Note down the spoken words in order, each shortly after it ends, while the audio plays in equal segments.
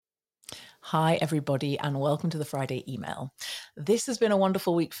Hi, everybody, and welcome to the Friday email. This has been a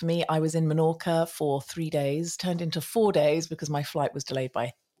wonderful week for me. I was in Menorca for 3 days, turned into 4 days because my flight was delayed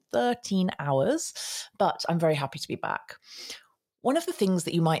by 13 hours, but I'm very happy to be back. One of the things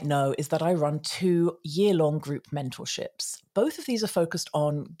that you might know is that I run 2 year-long group mentorships. Both of these are focused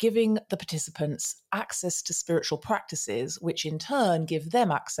on giving the participants access to spiritual practices, which in turn give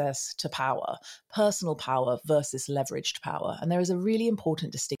them access to power, personal power versus leveraged power. And there is a really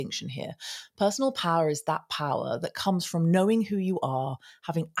important distinction here. Personal power is that power that comes from knowing who you are,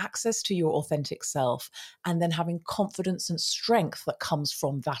 having access to your authentic self, and then having confidence and strength that comes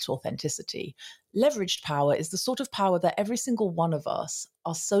from that authenticity. Leveraged power is the sort of power that every single one of us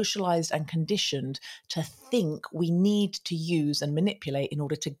are socialized and conditioned to think we need to use and manipulate in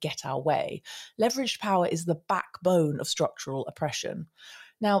order to get our way. Leveraged power is the backbone of structural oppression.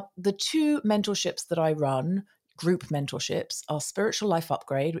 Now, the 2 mentorships that I run, group mentorships, are Spiritual Life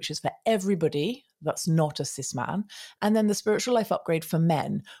Upgrade, which is for everybody that's not a cis man, and then the Spiritual Life Upgrade for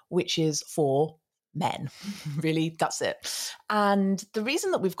men, which is for men. Really, that's it. And the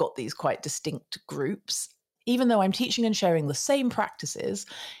reason that we've got these quite distinct groups, even though I'm teaching and sharing the same practices,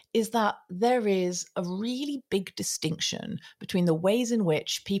 is that there is a really big distinction between the ways in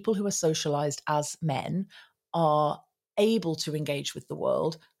which people who are socialized as men are able to engage with the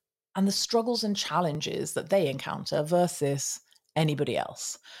world and the struggles and challenges that they encounter versus anybody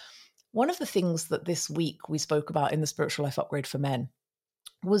else. One of the things that this week we spoke about in the Spiritual Life Upgrade for Men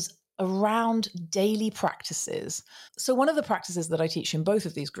was around daily practices. So one of the practices that I teach in both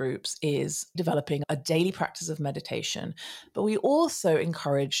of these groups is developing a daily practice of meditation, but we also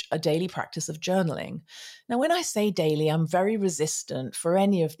encourage a daily practice of journaling. Now, when I say daily, I'm very resistant for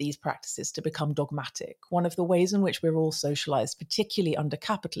any of these practices to become dogmatic. One of the ways in which we're all socialized, particularly under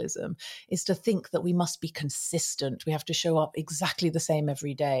capitalism, is to think that we must be consistent. We have to show up exactly the same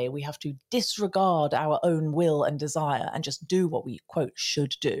every day. We have to disregard our own will and desire and just do what we, quote,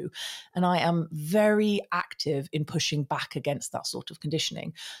 should do. And I am very active in pushing back against that sort of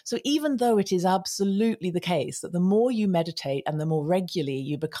conditioning. So even though it is absolutely the case that the more you meditate and the more regularly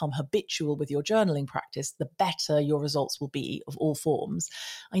you become habitual with your journaling practice, the better your results will be of all forms,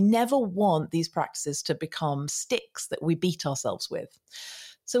 I never want these practices to become sticks that we beat ourselves with.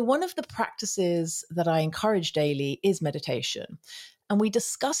 So one of the practices that I encourage daily is meditation. And we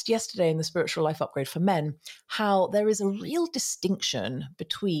discussed yesterday in the Spiritual Life Upgrade for Men how there is a real distinction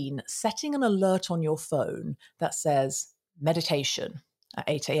between setting an alert on your phone that says meditation at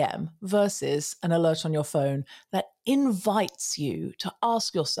 8 a.m. versus an alert on your phone that invites you to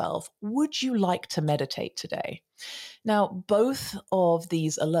ask yourself, would you like to meditate today? Now, both of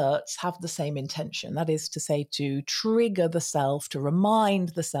these alerts have the same intention. That is to say, to trigger the self, to remind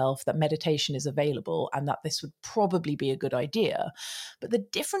the self that meditation is available and that this would probably be a good idea. But the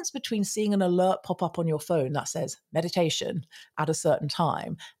difference between seeing an alert pop up on your phone that says meditation at a certain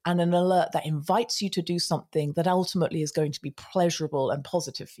time and an alert that invites you to do something that ultimately is going to be pleasurable and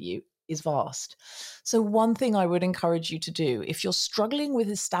positive for you is vast. So one thing I would encourage you to do, if you're struggling with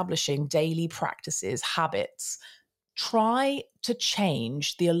establishing daily practices, habits, try to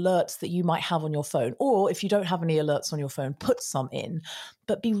change the alerts that you might have on your phone. Or if you don't have any alerts on your phone, put some in,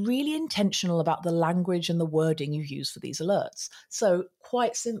 but be really intentional about the language and the wording you use for these alerts. So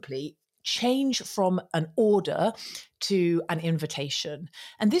quite simply, change from an order to an invitation.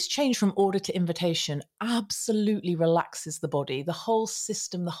 And this change from order to invitation absolutely relaxes the body. The whole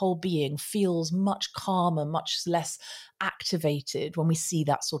system, the whole being feels much calmer, much less activated when we see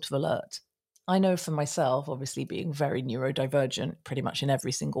that sort of alert. I know for myself, obviously being very neurodivergent pretty much in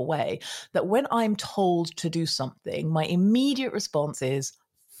every single way, that when I'm told to do something, my immediate response is,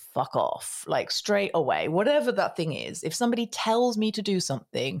 fuck off, like straight away, whatever that thing is. If somebody tells me to do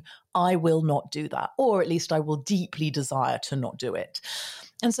something, I will not do that, or at least I will deeply desire to not do it.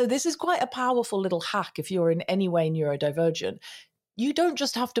 And so this is quite a powerful little hack if you're in any way neurodivergent. You don't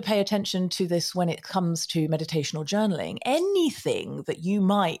just have to pay attention to this when it comes to meditation or journaling. Anything that you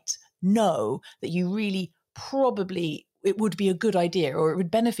might know that you really probably it would be a good idea or it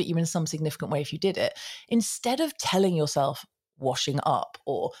would benefit you in some significant way if you did it, instead of telling yourself washing up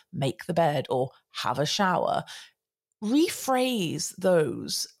or make the bed or have a shower, rephrase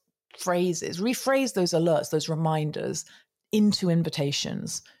those phrases, rephrase those alerts, those reminders into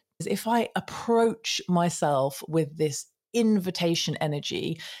invitations. If I approach myself with this invitation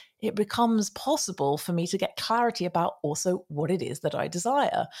energy, it becomes possible for me to get clarity about also what it is that I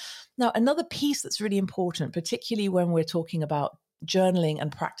desire. Now, another piece that's really important, particularly when we're talking about journaling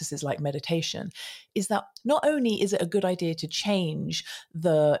and practices like meditation, is that not only is it a good idea to change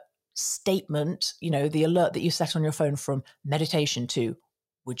the statement, the alert that you set on your phone from meditation to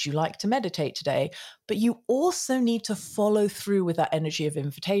would you like to meditate today? But you also need to follow through with that energy of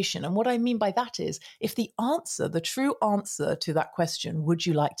invitation. And what I mean by that is if the answer, the true answer to that question, would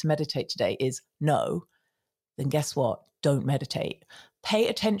you like to meditate today, is no, then guess what? Don't meditate. Pay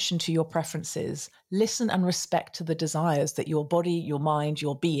attention to your preferences. Listen and respect to the desires that your body, your mind,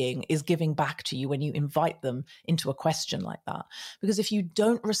 your being is giving back to you when you invite them into a question like that. Because if you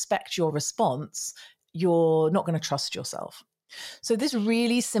don't respect your response, you're not going to trust yourself. So this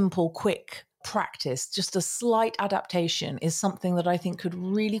really simple, quick practice, just a slight adaptation, is something that I think could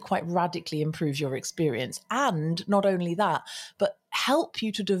really quite radically improve your experience. And not only that, but help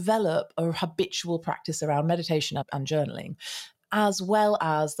you to develop a habitual practice around meditation and journaling, as well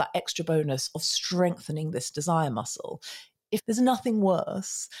as that extra bonus of strengthening this desire muscle. If there's nothing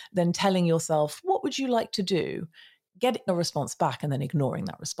worse than telling yourself, what would you like to do? Getting a response back and then ignoring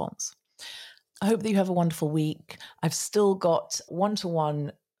that response. I hope that you have a wonderful week. I've still got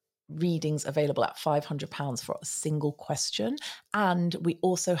one-to-one readings available at £500 for a single question. And we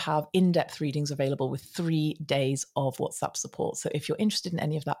also have in-depth readings available with 3 days of WhatsApp support. So if you're interested in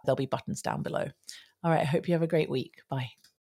any of that, there'll be buttons down below. All right, I hope you have a great week. Bye.